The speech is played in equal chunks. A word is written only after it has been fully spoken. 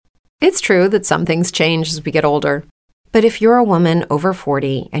It's true that some things change as we get older. But if you're a woman over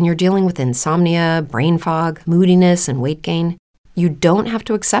 40 and you're dealing with insomnia, brain fog, moodiness, and weight gain, you don't have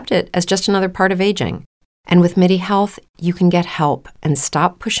to accept it as just another part of aging. And with MIDI Health, you can get help and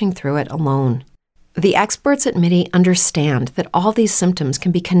stop pushing through it alone. The experts at MIDI understand that all these symptoms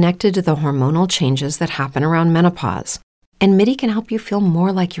can be connected to the hormonal changes that happen around menopause, and MIDI can help you feel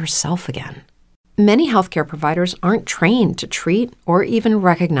more like yourself again. Many healthcare providers aren't trained to treat or even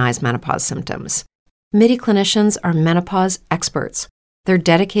recognize menopause symptoms. MIDI clinicians are menopause experts. They're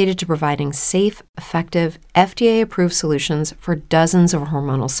dedicated to providing safe, effective, FDA-approved solutions for dozens of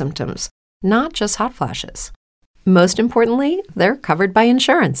hormonal symptoms, not just hot flashes. Most importantly, they're covered by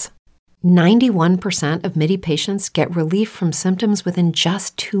insurance. 91% of MIDI patients get relief from symptoms within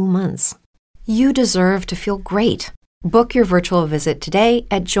just 2 months. You deserve to feel great. Book your virtual visit today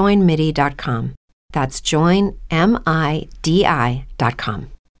at joinmidi.com. That's joinmidi.com.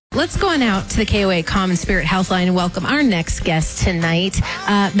 Let's go on out to the KOA Common Spirit Healthline and welcome our next guest tonight.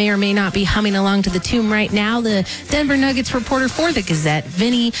 May or may not be humming along to the tune right now, the Denver Nuggets reporter for the Gazette,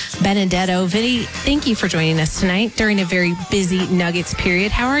 Vinny Benedetto. Vinny, thank you for joining us tonight during a very busy Nuggets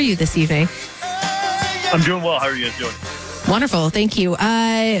period. How are you this evening? I'm doing well. How are you guys doing? Wonderful. Thank you.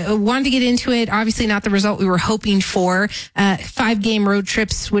 I wanted to get into it. Obviously not the result we were hoping for. 5-game road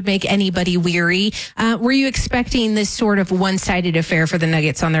trips would make anybody weary. Were you expecting this sort of one-sided affair for the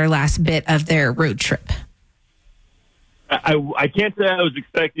Nuggets on their last bit of their road trip? I can't say I was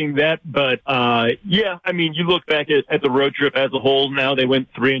expecting that, but yeah, I mean, you look back at the road trip as a whole now, they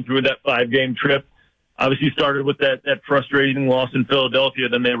went 3-2 in that 5-game trip. Obviously started with that frustrating loss in Philadelphia,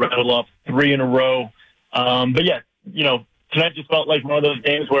 then they rattled off 3 in a row. But yeah, you know, tonight just felt like one of those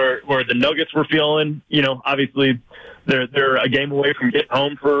games where the Nuggets were feeling, you know, obviously they're a game away from getting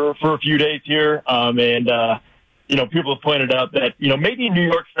home for a few days here. You know, people have pointed out that, you know, maybe New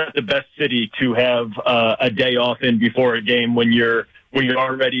York's not the best city to have a day off in before a game when you're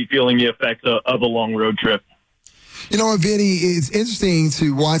already feeling the effects of a long road trip. You know what, Vinny, it's interesting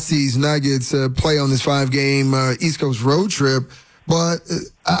to watch these Nuggets play on this 5-game East Coast road trip, but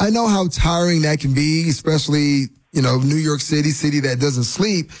I know how tiring that can be, especially, you know, New York city that doesn't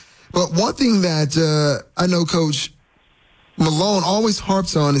sleep. But one thing that I know Coach Malone always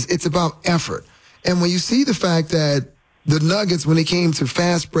harps on is it's about effort. And when you see the fact that the Nuggets, when it came to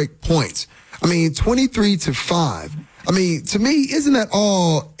fast break points, I mean, 23-5, I mean, to me, isn't that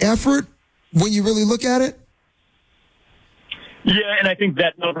all effort when you really look at it? Yeah, and I think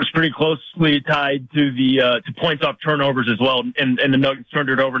that number is pretty closely tied to the to points off turnovers as well. And the Nuggets turned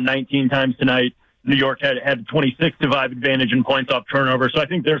it over 19 times tonight. New York had a 26-5 advantage in points off turnover. So I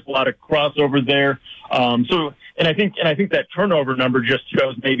think there's a lot of crossover there. And I think that turnover number just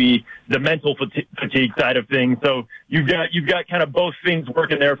shows maybe the mental fatigue side of things. So you've got kind of both things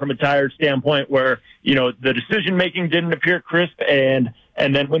working there from a tired standpoint, where, you know, the decision making didn't appear crisp, and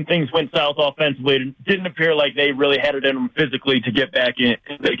then when things went south offensively, it didn't appear like they really had it in them physically to get back in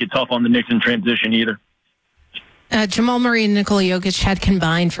and make it tough on the Knicks in transition either. Jamal Murray and Nikola Jokic had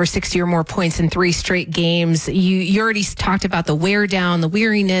combined for 60 or more points in 3 straight games. You already talked about the wear down, the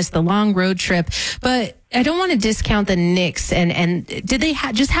weariness, the long road trip, but I don't want to discount the Knicks. And did they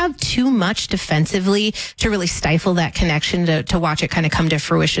just have too much defensively to really stifle that connection to watch it kind of come to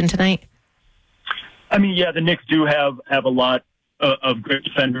fruition tonight? I mean, yeah, the Knicks do have a lot of great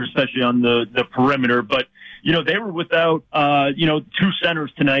defenders, especially on the perimeter, but you know, they were without, 2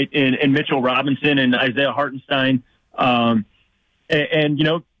 centers tonight in Mitchell Robinson and Isaiah Hartenstein. And, you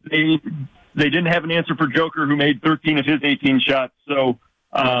know, they didn't have an answer for Joker, who made 13 of his 18 shots. So,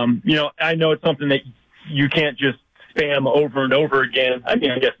 you know, I know it's something that you can't just spam over and over again. I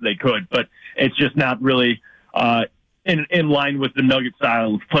mean, I guess they could, but it's just not really in line with the Nugget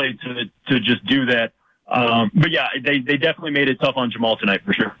style of play to just do that. But yeah, they definitely made it tough on Jamal tonight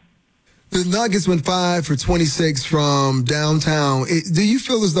for sure. The Nuggets went 5 for 26 from downtown. Do you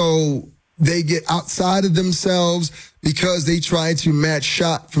feel as though they get outside of themselves because they try to match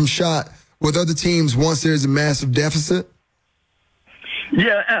shot from shot with other teams once there's a massive deficit?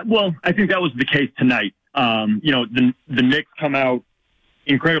 Yeah, well, I think that was the case tonight. You know, the Knicks come out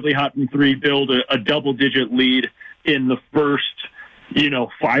incredibly hot from 3, build a double-digit lead in the first,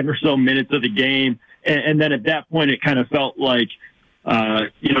 5 or so minutes of the game. And then at that point, it kind of felt like,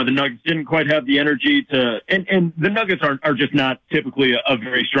 the Nuggets didn't quite have the energy and the Nuggets are just not typically a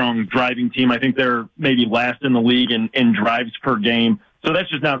very strong driving team. I think they're maybe last in the league in drives per game. So that's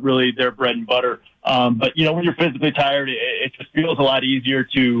just not really their bread and butter. But, when you're physically tired, it just feels a lot easier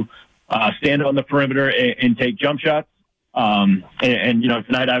to stand on the perimeter and take jump shots.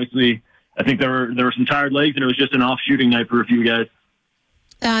 Tonight, obviously, I think there were some tired legs, and it was just an off shooting night for a few guys.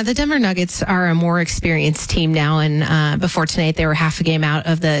 The Denver Nuggets are a more experienced team now, and before tonight, they were half a game out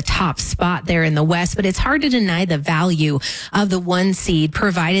of the top spot there in the West. But it's hard to deny the value of the 1 seed,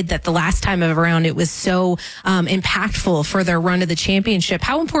 provided that the last time around it was so impactful for their run to the championship.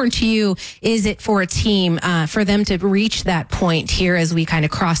 How important to you is it for a team for them to reach that point here as we kind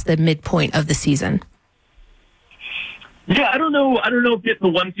of cross the midpoint of the season? Yeah, I don't know if the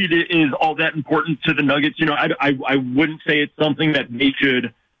 1 seed is all that important to the Nuggets. I wouldn't say it's something that they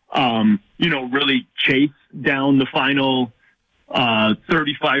should, really chase down the final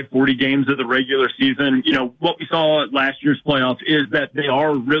 35, 40 games of the regular season. What we saw at last year's playoffs is that they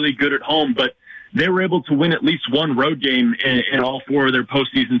are really good at home, but they were able to win at least one road game in all 4 of their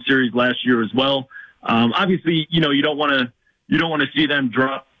postseason series last year as well. Obviously, you don't want to see them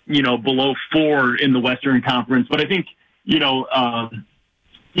drop, below 4 in the Western Conference, but I think.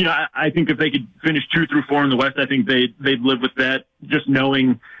 I think if they could finish 2 through 4 in the West, I think they'd live with that, just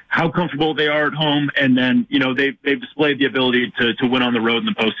knowing how comfortable they are at home. And then, they've displayed the ability to win on the road in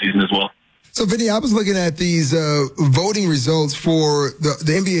the postseason as well. So, Vinny, I was looking at these voting results for the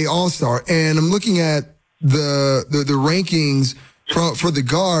NBA All-Star, and I'm looking at the rankings for the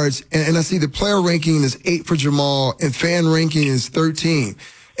guards, and I see the player ranking is 8 for Jamal, and fan ranking is 13.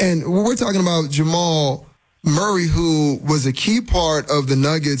 And we're talking about Jamal Murray, who was a key part of the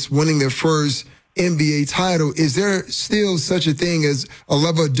Nuggets winning their first NBA title. Is there still such a thing as a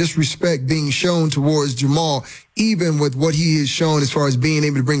level of disrespect being shown towards Jamal, even with what he has shown as far as being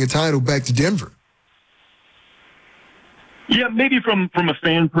able to bring a title back to Denver? Yeah, maybe from a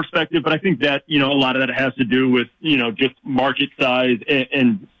fan perspective, but I think that, a lot of that has to do with, just market size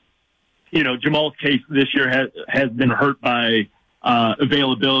and Jamal's case this year has been hurt by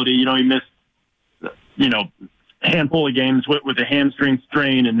availability. He missed handful of games with a hamstring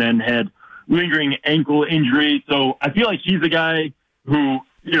strain and then had lingering ankle injury. So I feel like he's a guy who,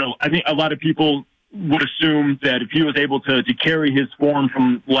 I think a lot of people would assume that if he was able to carry his form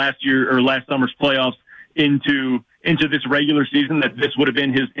from last year or last summer's playoffs into this regular season, that this would have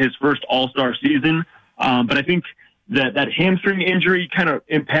been his first All-Star season. But I think that hamstring injury kind of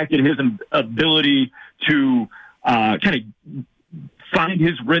impacted his ability to kind of find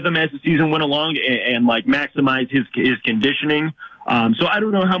his rhythm as the season went along and maximize his conditioning. So I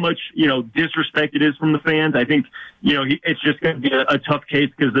don't know how much, disrespect it is from the fans. I think, it's just going to be a tough case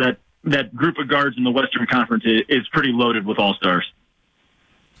because that group of guards in the Western Conference is pretty loaded with all-stars.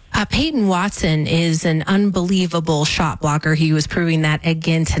 Peyton Watson is an unbelievable shot blocker. He was proving that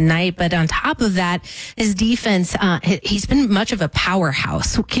again tonight. But on top of that, his defense, he's been much of a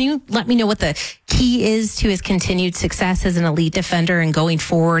powerhouse. So can you let me know what the key is to his continued success as an elite defender and going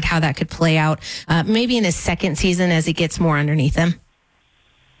forward, how that could play out maybe in his second season as he gets more underneath him?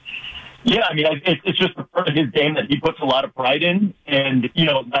 Yeah, I mean, it's just a part of his game that he puts a lot of pride in. And,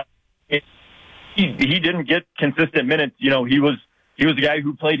 he didn't get consistent minutes. He was the guy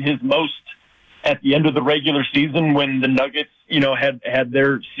who played his most at the end of the regular season when the Nuggets, had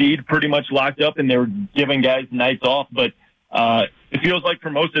their seed pretty much locked up and they were giving guys nights off. But it feels like for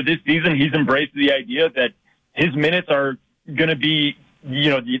most of this season, he's embraced the idea that his minutes are going to be,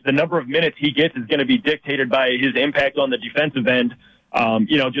 the number of minutes he gets is going to be dictated by his impact on the defensive end.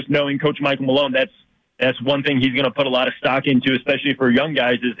 Just knowing Coach Michael Malone, that's one thing he's going to put a lot of stock into, especially for young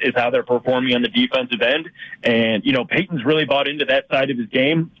guys, is how they're performing on the defensive end. And, Peyton's really bought into that side of his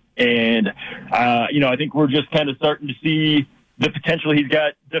game. And, I think we're just kind of starting to see the potential he's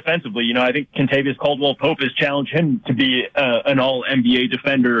got defensively. I think Kentavious Caldwell-Pope has challenged him to be an all-NBA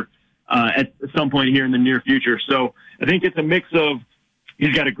defender at some point here in the near future. So I think it's a mix of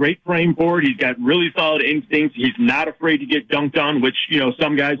he's got a great frame for it. He's got really solid instincts. He's not afraid to get dunked on, which,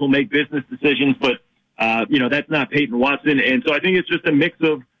 some guys will make business decisions, but that's not Peyton Watson. And so I think it's just a mix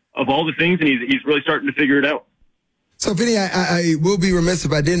of all the things, and he's really starting to figure it out. So, Vinny, I will be remiss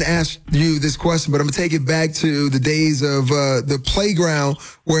if I didn't ask you this question, but I'm going to take it back to the days of the playground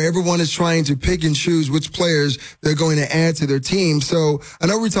where everyone is trying to pick and choose which players they're going to add to their team. So I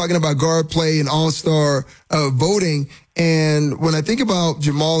know we're talking about guard play and all-star voting, and when I think about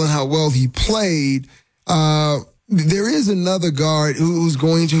Jamal and how well he played, there is another guard who's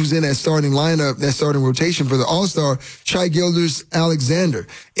in that starting lineup, that starting rotation for the All-Star, Shai Gilgeous-Alexander.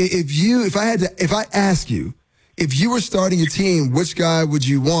 If I ask you, if you were starting a team, which guy would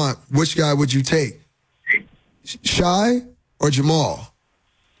you want? Which guy would you take? Shai or Jamal?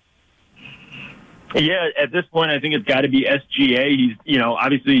 Yeah, at this point, I think it's got to be SGA. He's,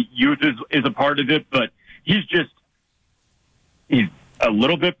 obviously youth is a part of it, but he's a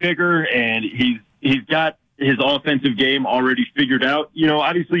little bit bigger and he's got his offensive game already figured out.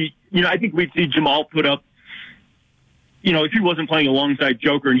 Obviously, I think we'd see Jamal put up if he wasn't playing alongside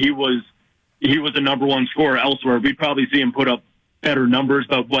Joker and he was the number one scorer elsewhere, we'd probably see him put up better numbers.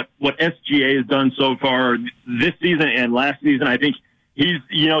 But what SGA has done so far this season and last season, I think he's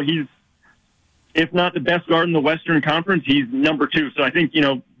if not the best guard in the Western Conference, he's number 2. So I think,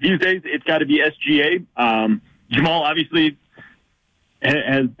 these days it's got to be SGA. Jamal obviously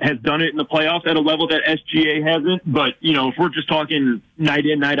has done it in the playoffs at a level that SGA hasn't. But, if we're just talking night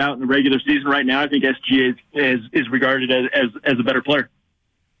in, night out in the regular season right now, I think SGA is regarded as a better player.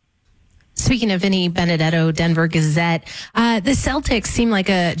 Speaking of Vinny, Benedetto, Denver Gazette, the Celtics seem like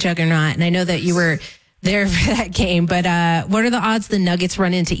a juggernaut, and I know that you were there for that game, but what are the odds the Nuggets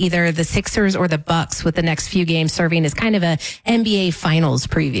run into either the Sixers or the Bucks with the next few games serving as kind of a NBA Finals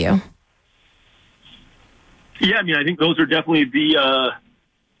preview? Yeah, I think those are definitely the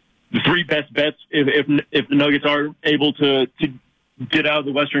 3 best bets if the Nuggets are able to get out of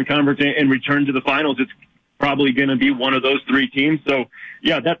the Western Conference and return to the Finals. It's probably going to be one of those 3 teams. So,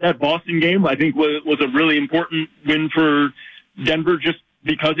 yeah, that Boston game I think was a really important win for Denver just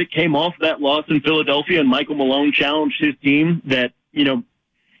because it came off that loss in Philadelphia, and Michael Malone challenged his team that,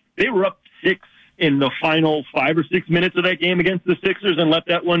 they were up 6 in the final 5 or 6 minutes of that game against the Sixers and let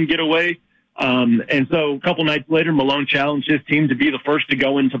that one get away. And so a couple nights later, Malone challenged his team to be the first to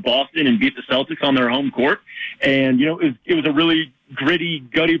go into Boston and beat the Celtics on their home court. And, it was a really gritty,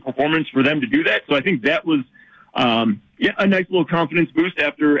 gutty performance for them to do that. So I think that was, a nice little confidence boost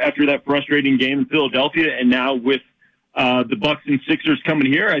after that frustrating game in Philadelphia. And now with the Bucks and Sixers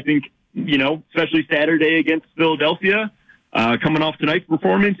coming here, I think, especially Saturday against Philadelphia, coming off tonight's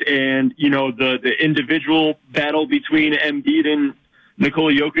performance and, the individual battle between Embiid and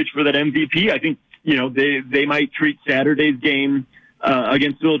Nikola Jokic for that MVP, I think, they might treat Saturday's game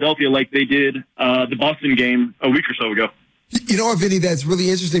against Philadelphia like they did the Boston game a week or so ago. You know what, Vinny, that's really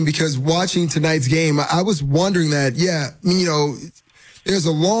interesting because watching tonight's game, I was wondering that, there's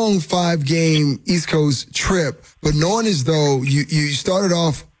a long 5-game East Coast trip, but knowing as though you started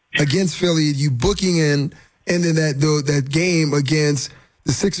off against Philly, you booking in, and then that game against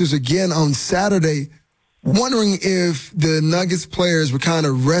the Sixers again on Saturday, wondering if the Nuggets players were kind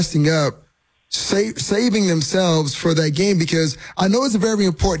of resting up, saving themselves for that game, because I know it's a very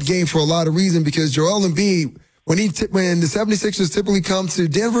important game for a lot of reasons, because Joel Embiid, when the 76ers typically come to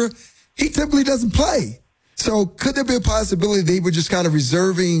Denver, he typically doesn't play. So could there be a possibility they were just kind of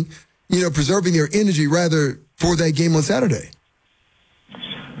preserving their energy rather for that game on Saturday?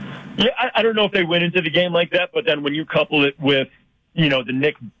 Yeah, I don't know if they went into the game like that, but then when you couple it with, the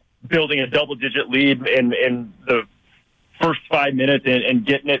Knicks building a double-digit lead in the first 5 minutes and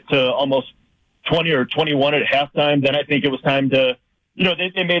getting it to almost 20 or 21 at halftime, then I think it was time to,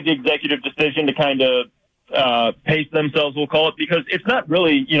 they made the executive decision to kind of pace themselves, we'll call it, because it's not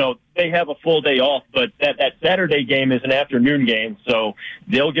really, they have a full day off, but that Saturday game is an afternoon game, so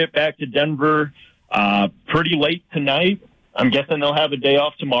they'll get back to Denver pretty late tonight. I'm guessing they'll have a day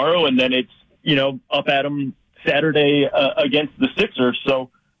off tomorrow, and then it's, up at them Saturday against the Sixers. So,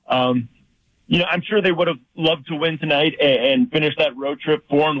 I'm sure they would have loved to win tonight and finish that road trip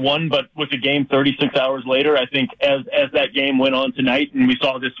 4-1, but with the game 36 hours later, I think as that game went on tonight, and we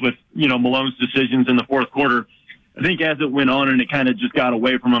saw this with, Malone's decisions in the fourth quarter, I think as it went on and it kind of just got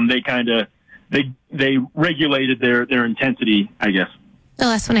away from them, they regulated their intensity, I guess. The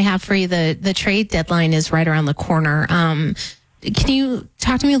last one I have for you, the trade deadline is right around the corner. Can you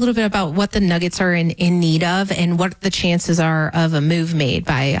talk to me a little bit about what the Nuggets are in need of and what the chances are of a move made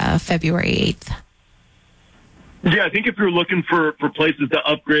by February 8th? Yeah, I think if you're looking for places to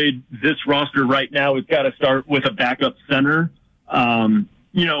upgrade this roster right now, it's got to start with a backup center.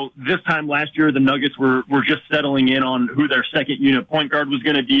 This time last year, the Nuggets were just settling in on who their second unit point guard was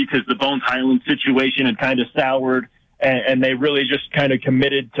going to be because the Bones Highland situation had kind of soured, and they really just kind of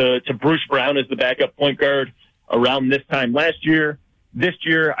committed to Bruce Brown as the backup point guard around this time last year. This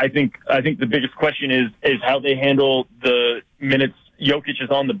year, I think the biggest question is how they handle the minutes Jokic is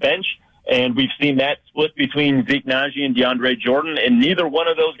on the bench. And we've seen that split between Zeke Naji and DeAndre Jordan, and neither one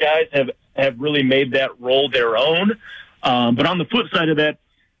of those guys have really made that role their own. But on the flip side of that,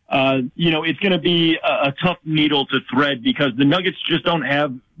 it's going to be a tough needle to thread because the Nuggets just don't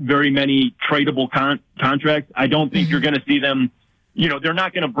have very many tradable contracts. I don't think you're going to see them. They're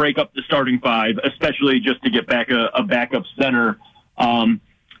not going to break up the starting five, especially just to get back a backup center. And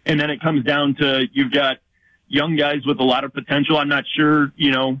then it comes down to you've got young guys with a lot of potential. I'm not sure,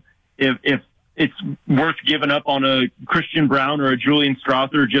 if it's worth giving up on a Christian Brown or a Julian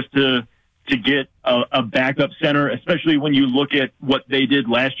Strother just to get a backup center, especially when you look at what they did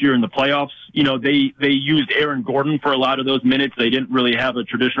last year in the playoffs. They used Aaron Gordon for a lot of those minutes. They didn't really have a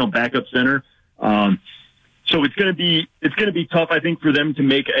traditional backup center. So it's going to be tough, I think, for them to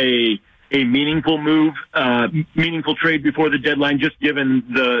make a meaningful move, meaningful trade before the deadline, just given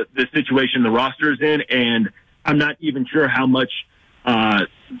the situation the roster is in. And I'm not even sure how much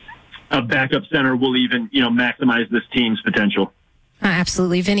a backup center will even, maximize this team's potential.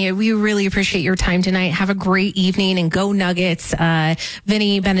 Absolutely. Vinny, we really appreciate your time tonight. Have a great evening and go Nuggets.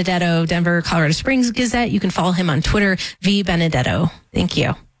 Vinny Benedetto, Denver, Colorado Springs Gazette. You can follow him on Twitter, @VBenedetto. Thank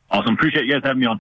you. Awesome. Appreciate you guys having me on.